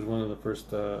 She was one of the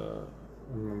first,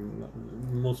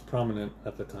 most prominent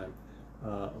at the time,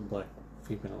 black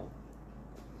female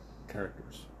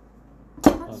characters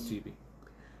on TV.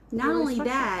 Not Really only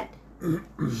special. that,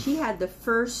 she had the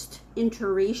first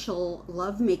interracial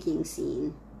lovemaking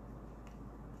scene.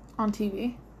 On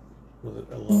TV. Was it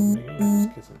a love making or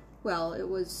just kissing? Well, it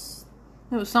was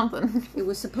something. it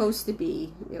was supposed to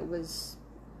be. It was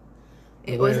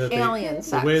It way was that alien The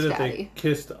sex, way that Daddy. they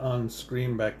kissed on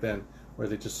screen back then, where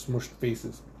they just smushed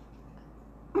faces.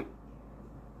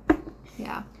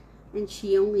 Yeah. and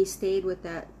she only stayed with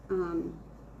that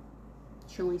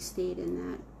she only stayed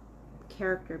in that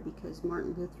character because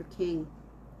Martin Luther King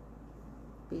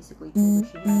basically told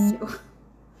her she had to.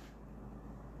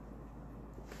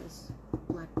 Because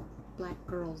black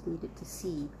girls needed to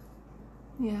see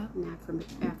Yeah. an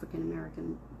African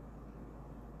American.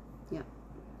 Yeah.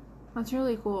 That's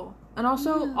really cool. And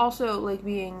also, Yeah. like,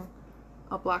 being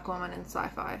a black woman in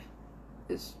sci-fi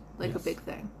is, like, Yes. a big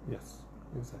thing. Yes,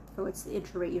 exactly. Oh, it's the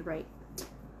interracial, you're right.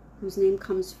 Whose name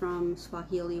comes from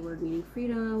Swahili word meaning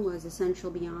freedom, was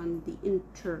essential beyond the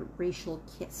interracial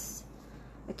kiss.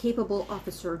 A capable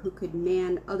officer who could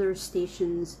man other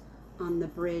stations on the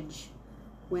bridge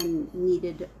when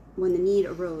the need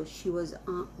arose. She was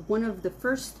one of the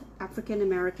first African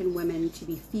American women to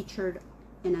be featured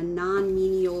in a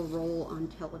non-menial role on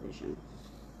television.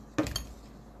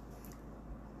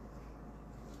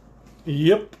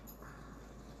 Yep.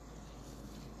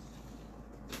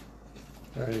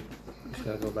 Alrighty, just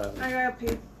gotta go back. I gotta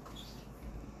pee.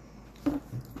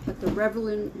 But the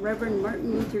Reverend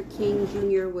Martin Luther King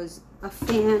Jr. was a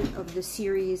fan of the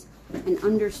series and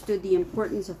understood the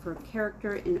importance of her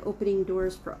character in opening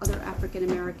doors for other African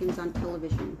Americans on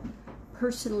television.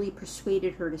 Personally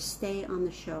persuaded her to stay on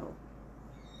the show.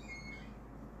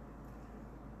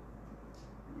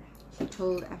 She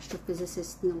told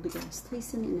astrophysicist Neil deGrasse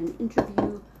Tyson in an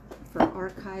interview for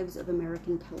Archives of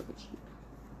American Television.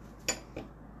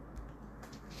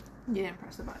 You didn't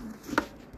press the button.